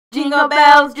jingle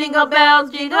bells,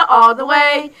 jingle all the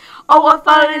way. Oh, what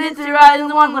fun it is to ride in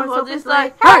the one-horse open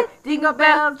sleigh. Hey! Jingle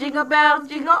bells, jingle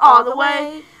all the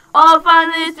way. Oh, what fun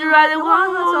it is to ride in the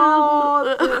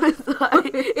one-horse open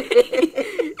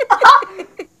sleigh.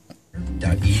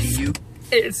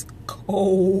 It's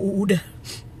cold.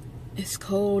 It's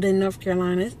cold in North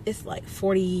Carolina. It's like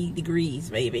 40 degrees,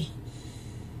 baby.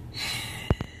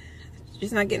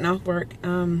 Just not getting off work.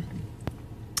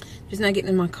 Just not getting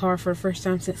in my car for the first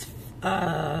time since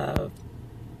 5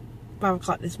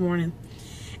 o'clock this morning.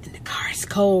 And the car is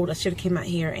cold. I should have came out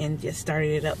here and just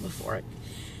started it up before I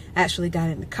actually got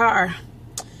in the car.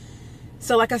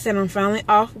 So like I said, I'm finally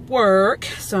off work.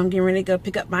 So I'm getting ready to go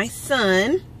pick up my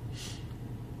son.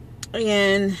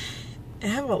 And I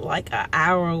have like an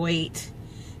hour wait.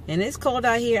 And it's cold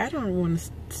out here. I don't want to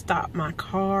stop my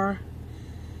car.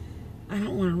 I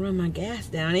don't want to run my gas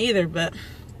down either, but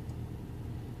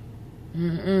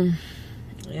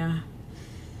yeah.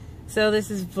 So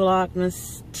this is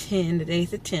Vlogmas 10. Today's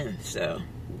the 10th. So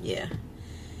yeah.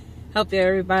 Hope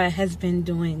everybody has been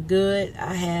doing good.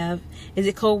 I have. Is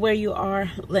it cold where you are?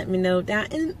 Let me know down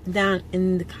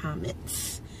in the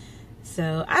comments.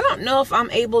 So I don't know if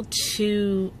I'm able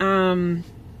to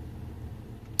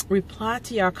reply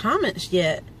to your comments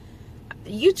yet.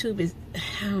 YouTube is,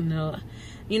 I don't know.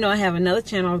 You know, I have another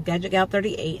channel, Gadget Gal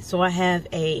 38. So I have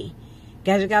a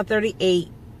Gadget Gal 38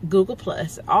 Google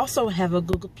Plus. I also have a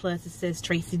Google Plus that says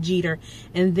Tracy Jeter.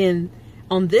 And then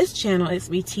on this channel,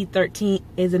 XBT13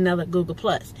 is another Google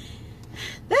Plus.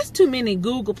 That's too many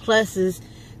Google Pluses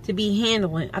to be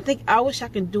handling. I wish I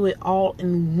could do it all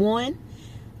in one,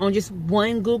 on just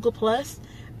one Google Plus.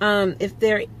 If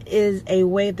there is a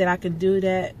way that I can do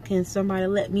that, can somebody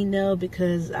let me know?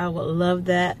 Because I would love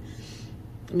that.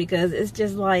 Because it's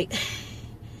just like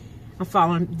I'm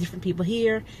following different people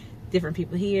here,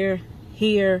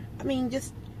 here. I mean,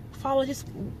 just follow just,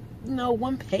 you know,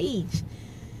 one page.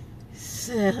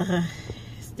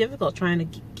 It's difficult trying to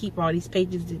keep all these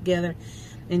pages together,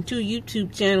 and 2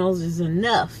 YouTube channels is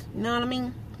enough. You know what I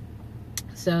mean?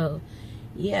 So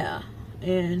yeah.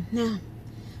 And now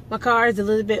my car is a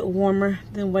little bit warmer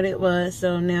than what it was,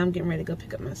 so now I'm getting ready to go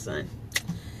pick up my son.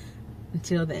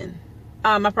 Until then,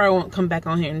 I probably won't come back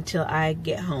on here until I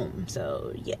get home.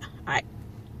 So yeah, all right.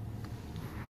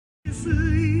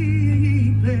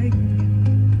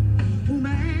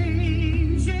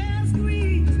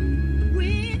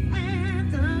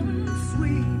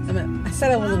 I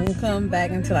said I wasn't gonna come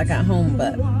back until I got home,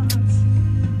 but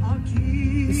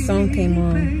this song came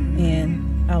on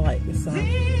and I like this song.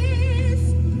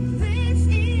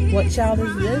 What Child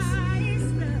Is This?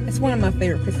 It's one of my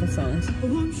favorite Christmas songs.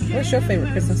 What's your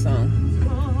favorite Christmas song?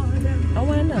 I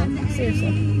want to know,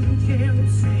 seriously.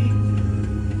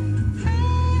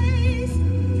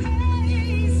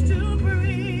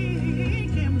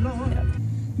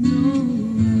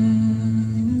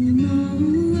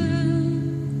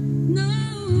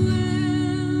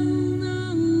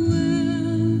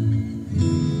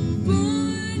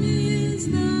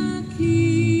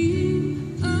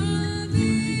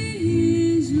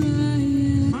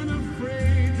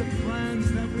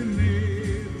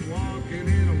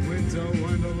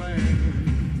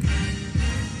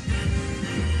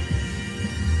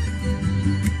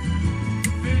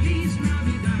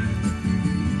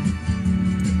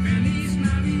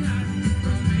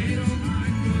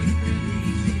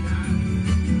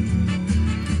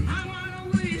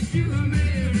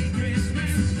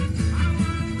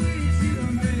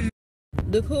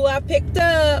 Look who I picked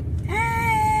up.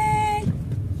 Hey!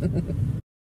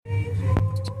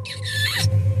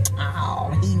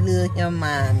 Oh, he love your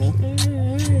mommy.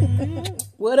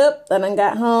 What up? I done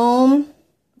got home.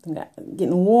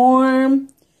 Getting warm.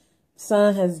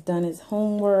 Son has done his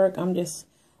homework. I'm just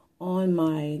on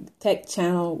my tech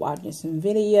channel watching some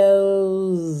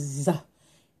videos.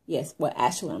 Yes, well,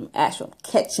 I'm actually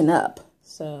catching up.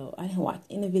 So I didn't watch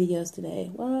any videos today.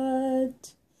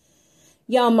 What?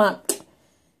 Y'all,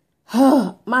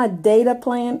 my data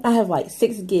plan, I have like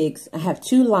 6 gigs. I have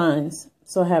 2 lines,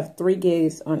 so I have 3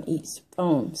 gigs on each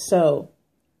phone. So,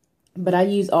 but I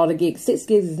use all the gigs. 6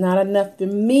 gigs is not enough for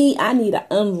me. I need an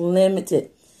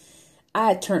unlimited.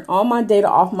 I turn all my data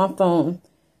off my phone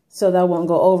so that I won't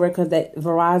go over, because that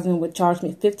Verizon would charge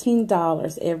me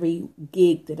 $15 every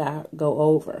gig that I go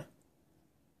over.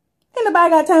 Ain't nobody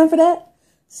got time for that.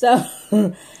 So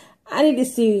I need to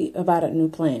see about a new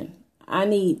plan. I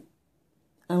need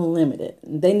unlimited.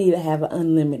 They need to have an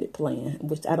unlimited plan,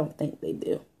 which I don't think they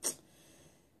do.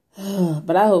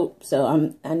 But I hope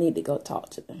so. I need to go talk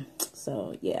to them.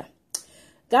 So yeah,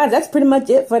 guys, that's pretty much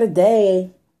it for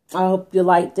today. I hope you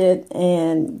liked it.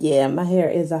 And yeah, my hair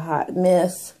is a hot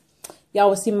mess. y'all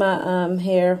will see my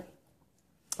hair.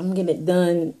 I'm getting it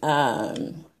done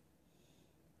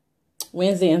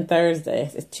Wednesday and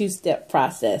Thursday. It's a 2-step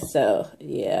process. So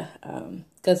yeah,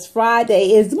 because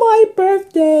Friday is my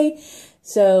birthday.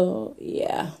 So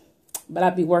yeah, but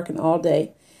I'll be working all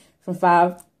day from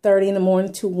 5:30 in the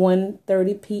morning to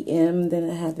 1:30 p.m. Then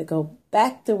I have to go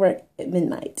back to work at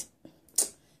midnight.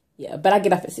 Yeah, but I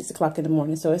get off at 6 o'clock in the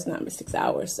morning, so it's not 6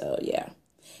 hours. So yeah,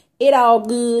 it's all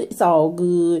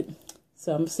good.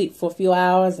 So I'm gonna sleep for a few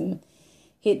hours and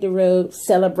hit the road,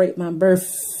 celebrate my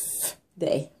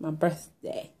birthday.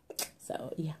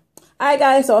 So yeah. All right,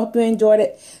 guys. So I hope you enjoyed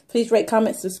it. Please rate,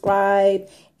 comment, subscribe,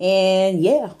 and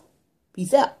yeah,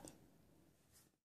 peace out.